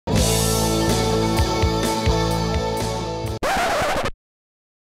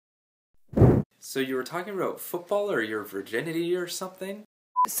So you were talking about football or your virginity or something?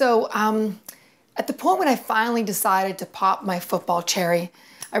 So, at the point when I finally decided to pop my football cherry,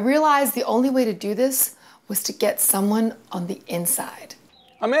 I realized the only way to do this was to get someone on the inside.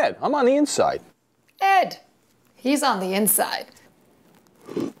 I'm Ed. I'm on the inside. Ed, he's on the inside.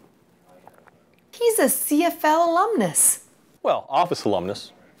 He's a CFL alumnus. Well, office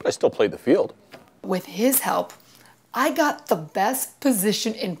alumnus, but I still played the field. With his help, I got the best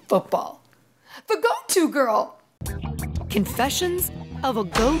position in football. The go-to girl. Confessions of a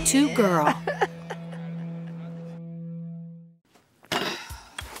go-to girl.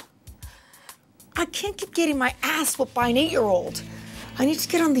 I can't keep getting my ass whooped by an 8-year-old. I need to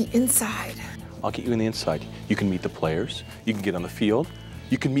get on the inside. I'll get you on the inside. You can meet the players. You can get on the field.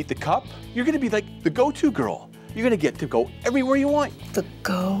 You can meet the cup. You're going to be like the go-to girl. You're going to get to go everywhere you want. The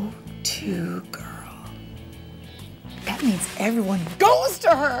go-to girl. That means everyone goes to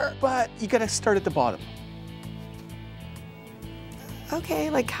her. But you got to start at the bottom.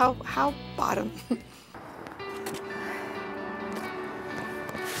 Okay, like how bottom?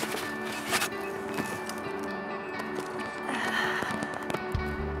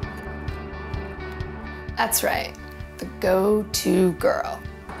 That's right, the go-to girl.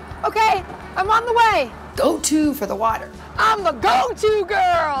 Okay, I'm on the way. Go-to for the water. I'm the go-to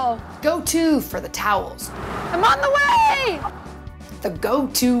girl. Go-to for the towels. I'm on the way. The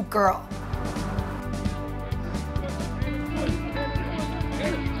go-to girl.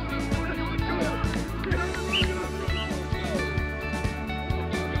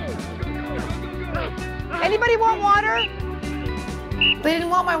 Anybody want water? They didn't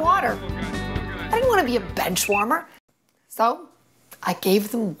want my water. I didn't want to be a bench warmer. So I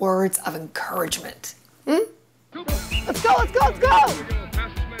gave them words of encouragement. Let's go, let's go, let's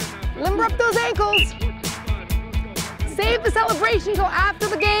go! Limber up those ankles. Save the celebration till after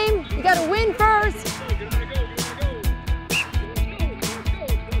the game. You gotta win first.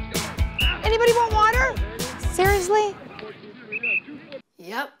 Anybody want water? Seriously?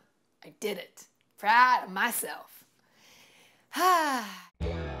 Yep, I did it. Proud of myself.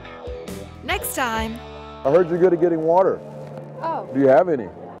 Next time. I heard you're good at getting water. Oh. Do you have any?